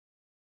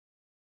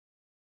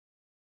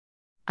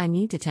I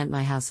need to tent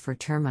my house for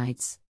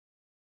termites.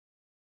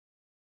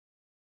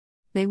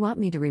 They want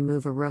me to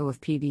remove a row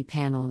of PV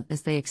panel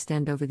as they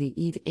extend over the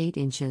eave 8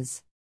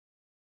 inches.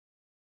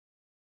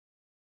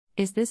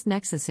 Is this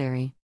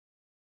necessary?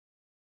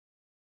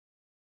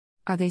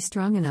 Are they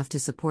strong enough to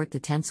support the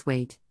tent's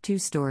weight, 2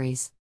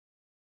 stories?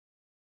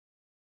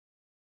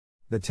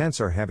 The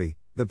tents are heavy,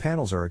 the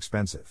panels are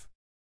expensive.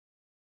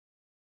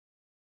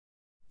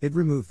 I'd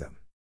remove them.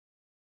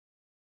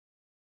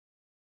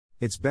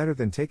 It's better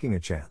than taking a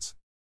chance.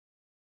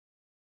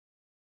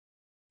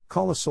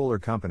 Call a solar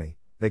company,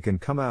 they can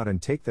come out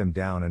and take them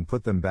down and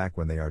put them back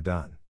when they are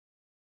done.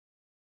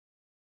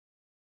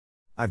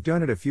 I've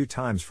done it a few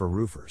times for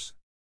roofers.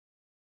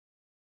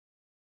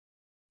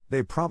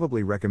 They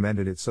probably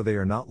recommended it so they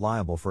are not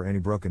liable for any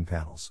broken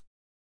panels.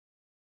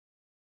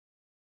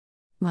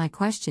 My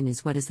question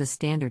is, what is the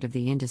standard of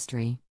the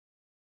industry?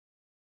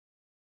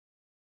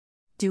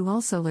 Do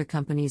all solar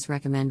companies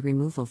recommend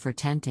removal for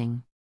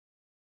tenting?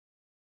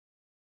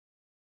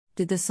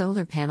 Did the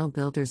solar panel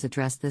builders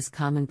address this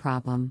common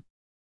problem?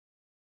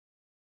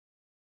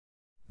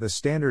 The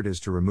standard is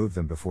to remove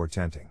them before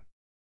tenting.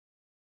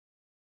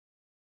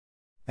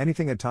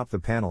 Anything atop the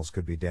panels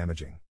could be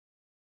damaging.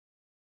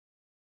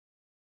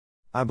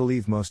 I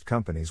believe most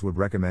companies would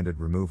recommend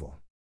removal.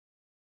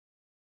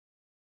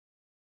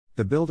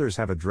 The builders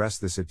have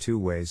addressed this in 2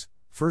 ways.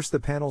 First, the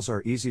panels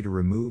are easy to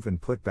remove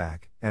and put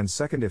back, and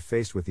second, if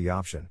faced with the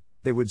option,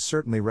 they would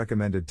certainly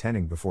recommend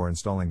tenting before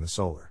installing the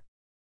solar,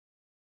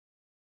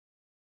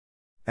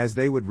 as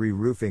they would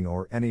re-roofing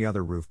or any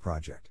other roof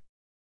project.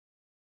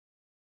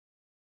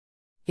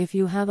 If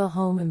you have a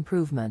home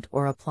improvement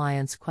or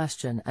appliance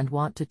question and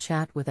want to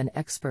chat with an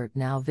expert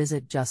now,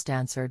 visit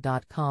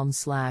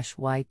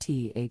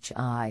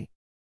justanswer.com/YTHI.